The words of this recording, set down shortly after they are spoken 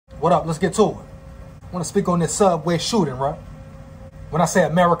What up? Let's get to it. I want to speak on this subway shooting, right? When I say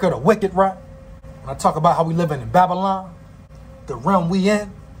America the wicked, right? When I talk about how we living in Babylon, the realm we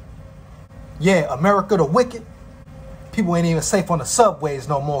in. Yeah, America the wicked. People ain't even safe on the subways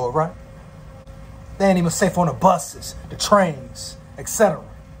no more, right? They ain't even safe on the buses, the trains, etc.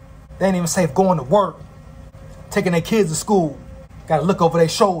 They ain't even safe going to work, taking their kids to school. Gotta look over their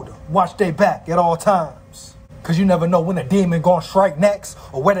shoulder, watch their back at all times. Cause you never know when a demon gonna strike next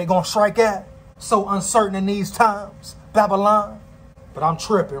or where they gonna strike at. So uncertain in these times, Babylon. But I'm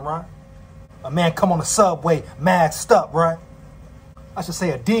tripping, right? A man come on the subway, masked up, right? I should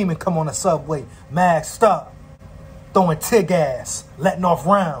say a demon come on the subway, masked up, throwing tear gas, letting off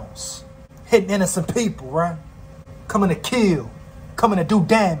rounds, hitting innocent people, right? Coming to kill, coming to do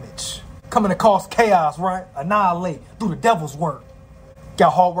damage, coming to cause chaos, right? Annihilate, do the devil's work.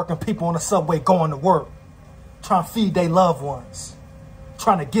 Got hardworking people on the subway going to work, trying to feed their loved ones,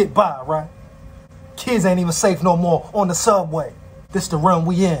 trying to get by, right? Kids ain't even safe no more on the subway. This the realm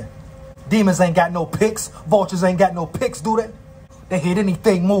we in. Demons ain't got no picks. Vultures ain't got no picks, do they? They hit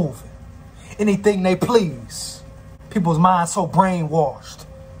anything moving, anything they please. People's minds so brainwashed.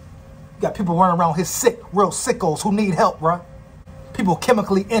 You got people running around here sick, real sickos who need help, right? People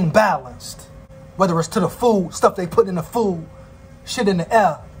chemically imbalanced. Whether it's to the food, stuff they put in the food, shit in the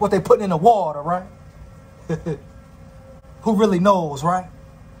air, what they put in the water, right? Who really knows, right?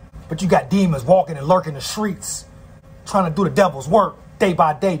 But you got demons walking and lurking the streets, trying to do the devil's work day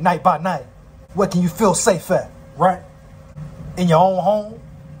by day, night by night. Where can you feel safe at, right? In your own home?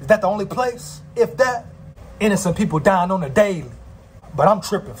 Is that the only place? If that? Innocent people dying on the daily. But I'm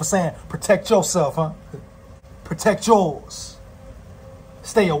tripping for saying protect yourself, huh? Protect yours.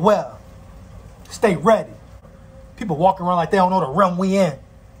 Stay aware. Stay ready. People walking around like they don't know the realm we in.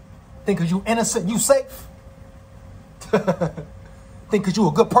 Think cause you innocent, you safe? Think cause you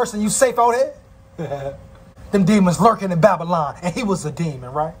a good person, you safe out here? Them demons lurking in Babylon. And he was a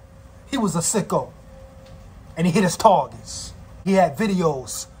demon, right? He was a sicko. And he hit his targets. He had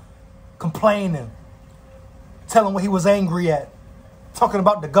videos complaining, telling what he was angry at, talking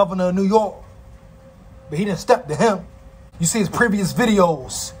about the governor of New York. But he didn't step to him. You see his previous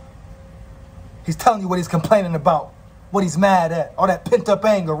videos. He's telling you what he's complaining about, what he's mad at, all that pent up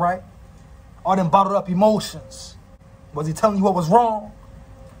anger, right? All them bottled up emotions. Was he telling you what was wrong?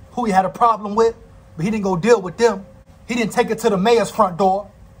 Who he had a problem with? But he didn't go deal with them. He didn't take it to the mayor's front door,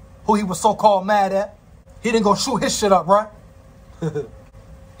 who he was so-called mad at. He didn't go shoot his shit up, right?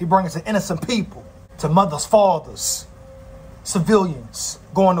 He brings it to innocent people, to mothers, fathers, civilians,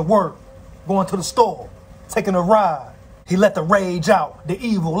 going to work, going to the store, taking a ride. He let the rage out, the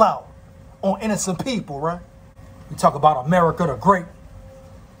evil out on innocent people, right? We talk about America the great,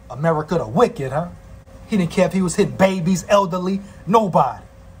 America the wicked, huh? He didn't care if he was hitting babies, elderly, nobody.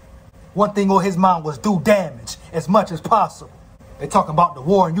 One thing on his mind was do damage as much as possible. They talking about the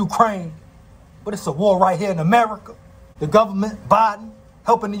war in Ukraine, but it's a war right here in America. The government, Biden,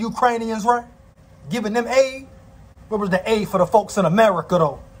 helping the Ukrainians, right? Giving them aid. Where was the aid for the folks in America,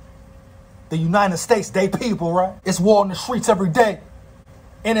 though? The United States, they people, right? It's war in the streets every day.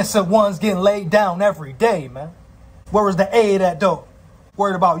 Innocent ones getting laid down every day, man. Where is the aid at, though?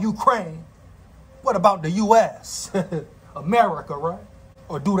 Worried about Ukraine. What about the U.S.? America, right?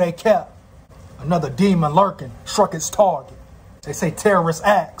 Or do they care? Another demon lurking, struck its target. They say terrorist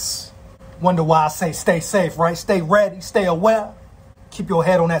acts. Wonder why I say stay safe, right? Stay ready, stay aware. Keep your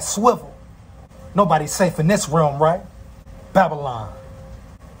head on that swivel. Nobody's safe in this realm, right? Babylon.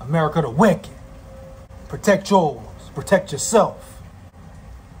 America the wicked. Protect yours. Protect yourself.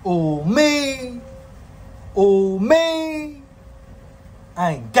 Ooh, me. Ooh, me.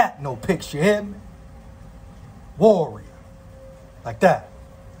 I ain't got no picture, hear me? Warrior. Like that.